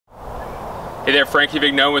Hey there, Frankie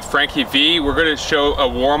Vignon with Frankie V. We're going to show a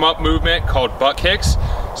warm-up movement called butt kicks.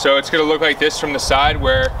 So it's going to look like this from the side,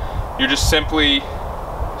 where you're just simply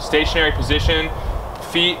stationary position,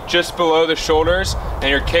 feet just below the shoulders,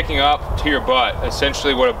 and you're kicking up to your butt.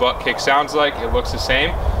 Essentially what a butt kick sounds like. It looks the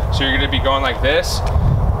same. So you're going to be going like this.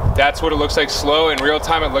 That's what it looks like slow. In real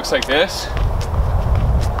time it looks like this.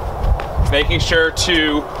 Making sure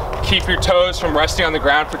to keep your toes from resting on the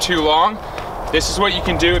ground for too long. This is what you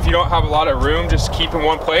can do if you don't have a lot of room, just keep in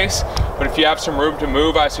one place. But if you have some room to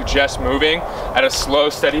move, I suggest moving at a slow,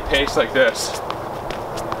 steady pace like this.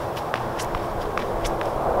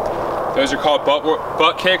 Those are called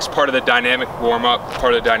butt kicks, part of the dynamic warm-up,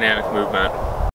 part of the dynamic movement.